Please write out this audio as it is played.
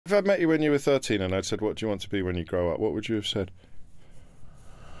If I'd met you when you were 13 and I'd said, what do you want to be when you grow up, what would you have said?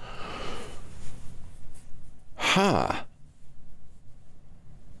 I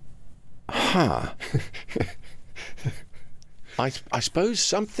suppose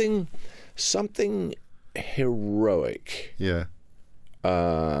something heroic. Yeah.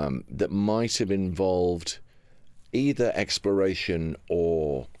 That might have involved either exploration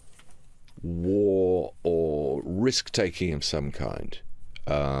or war or risk-taking of some kind.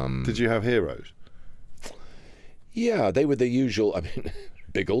 Did you have heroes? Yeah, they were the usual. I mean,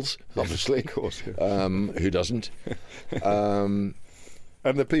 Biggles, obviously. Of course. Yeah. Who doesn't? And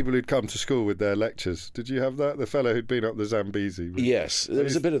the people who'd come to school with their lectures. Did you have that? The fellow who'd been up the Zambezi. Yes, there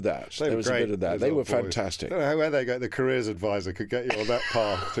was a bit of that. They were fantastic. I don't know where they go. The careers advisor could get you on that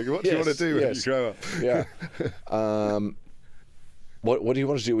path. What do you want to do when you grow up? Yeah. What do you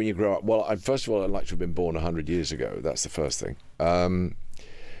want to do when you grow up? Well, first of all, I'd like to have been born 100 years ago. That's the first thing.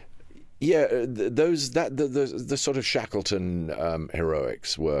 The sort of Shackleton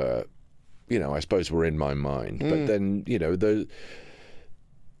heroics were, I suppose, were in my mind. But then,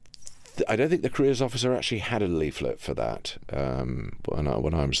 I don't think the careers officer actually had a leaflet for that when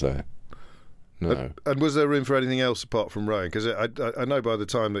I was there. No. And was there room for anything else apart from rowing? Because I know by the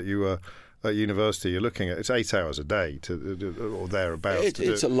time that you were at university, you're looking at, it's 8 hours a day or thereabouts.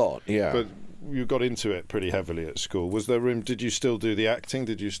 It's a lot, yeah. But you got into it pretty heavily at school. Was there room? Did you still do the acting?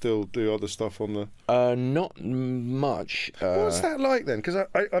 Did you still do other stuff on the? Not much. What's that like then? Because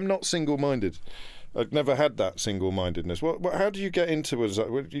I'm not single-minded. I've never had that single-mindedness. How do you get into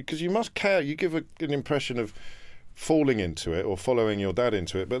it? Because you must care. You give an impression of falling into it or following your dad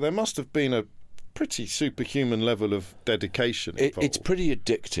into it, but there must have been a pretty superhuman level of dedication involved. It's pretty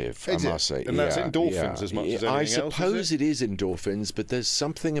addictive, I must say. And that's endorphins as much as anything else, I suppose it is endorphins, but there's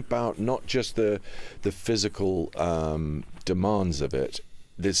something about not just the physical demands of it.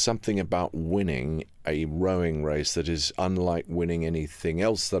 There's something about winning a rowing race that is unlike winning anything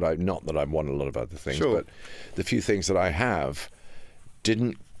else that not that I've won a lot of other things, but the few things that I have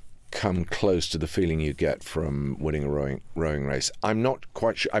didn't come close to the feeling you get from winning a rowing race. I'm not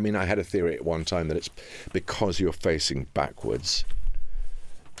quite sure. I mean, I had a theory at one time that it's because you're facing backwards.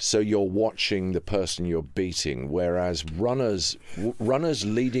 So you're watching the person you're beating, whereas runners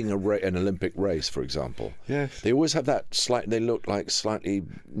leading an Olympic race, for example, they always have that they look like slightly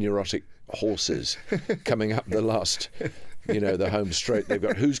neurotic horses coming up the last, the home straight. They've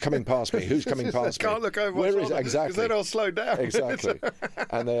got, who's coming past me? Who's coming past me? Can't look over. Where is it? Exactly. Because then I'll slow down. Exactly.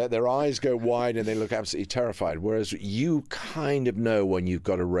 And their eyes go wide and they look absolutely terrified. Whereas you kind of know when you've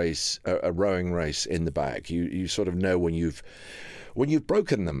got a rowing race in the bag. You sort of know when you've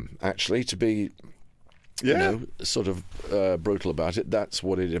broken them, actually, to be sort of brutal about it. That's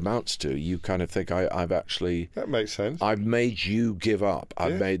what it amounts to. You kind of think, I've actually... That makes sense. I've made you give up.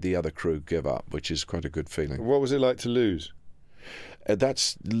 I've made the other crew give up, which is quite a good feeling. What was it like to lose?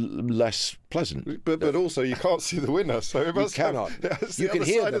 That's less pleasant. But also, you can't see the winner, so it must you cannot. You can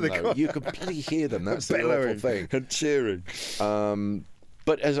hear them, though. You can completely hear them. That's the awful thing. And cheering.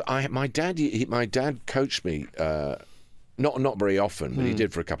 But my dad coached me... Not very often, but he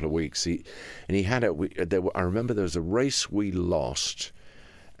did for a couple of weeks. I remember there was a race we lost,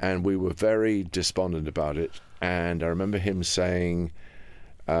 and we were very despondent about it. And I remember him saying,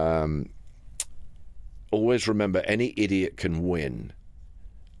 "Always remember, any idiot can win."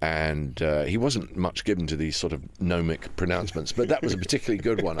 And he wasn't much given to these sort of gnomic pronouncements, but that was a particularly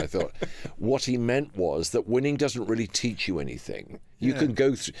good one, I thought. What he meant was that winning doesn't really teach you anything. You can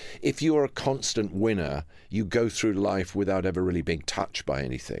go through, if you're a constant winner, you go through life without ever really being touched by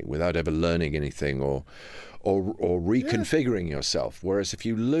anything, without ever learning anything or reconfiguring yourself. Whereas if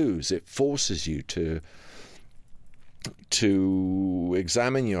you lose, it forces you to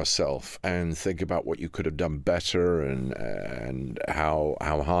examine yourself and think about what you could have done better and how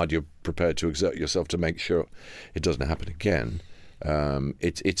hard you're prepared to exert yourself to make sure it doesn't happen again.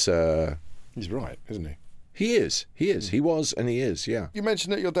 He's right, isn't he? He is. He was and he is, yeah. You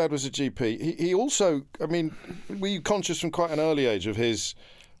mentioned that your dad was a GP. He also, I mean, were you conscious from quite an early age of his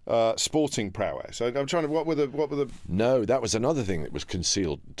sporting prowess? I'm trying to. What were the? No, that was another thing that was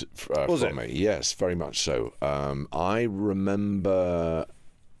concealed from me. Yes, very much so. I remember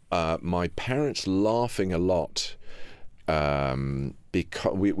my parents laughing a lot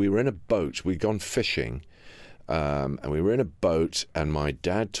because we were in a boat. We'd gone fishing, and we were in a boat, and my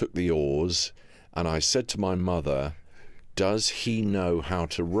dad took the oars, and I said to my mother, "Does he know how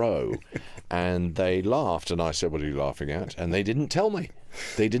to row?" And they laughed, and I said, "What are you laughing at?" And they didn't tell me.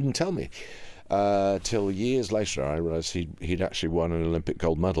 Till years later, I realised he'd actually won an Olympic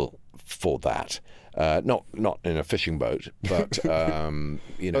gold medal for that. Not in a fishing boat, but you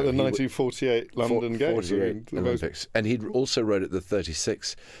know, at the 1948 London Games, 48 Olympics, and he also rode at the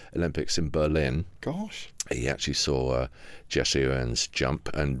 36 Olympics in Berlin. Gosh, he actually saw Jesse Owens jump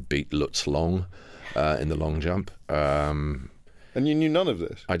and beat Lutz Long in the long jump. And you knew none of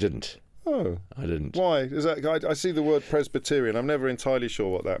this? I didn't. Oh, I didn't. Why is that? I see the word Presbyterian. I'm never entirely sure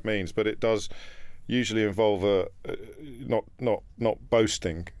what that means, but it does usually involve not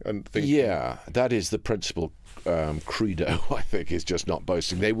boasting and thinking. Yeah, that is the principal credo. I think is just not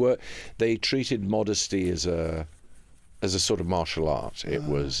boasting. They treated modesty as a sort of martial art. It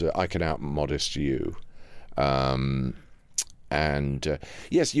was I can out-modest you. And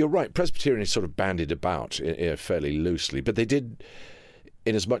yes, you're right. Presbyterian is sort of bandied about fairly loosely, but they did,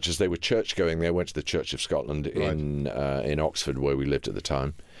 in as much as they were church-going, they went to the Church of Scotland in Oxford, where we lived at the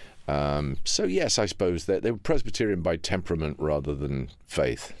time. So yes, I suppose they were Presbyterian by temperament rather than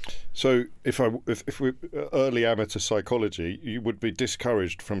faith. So if we early amateur psychology, you would be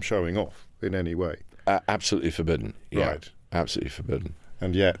discouraged from showing off in any way. Absolutely forbidden. Yeah, right. Absolutely forbidden.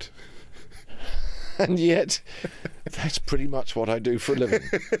 And yet. And yet, that's pretty much what I do for a living.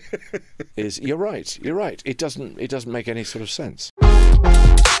 You're right. It doesn't make any sort of sense.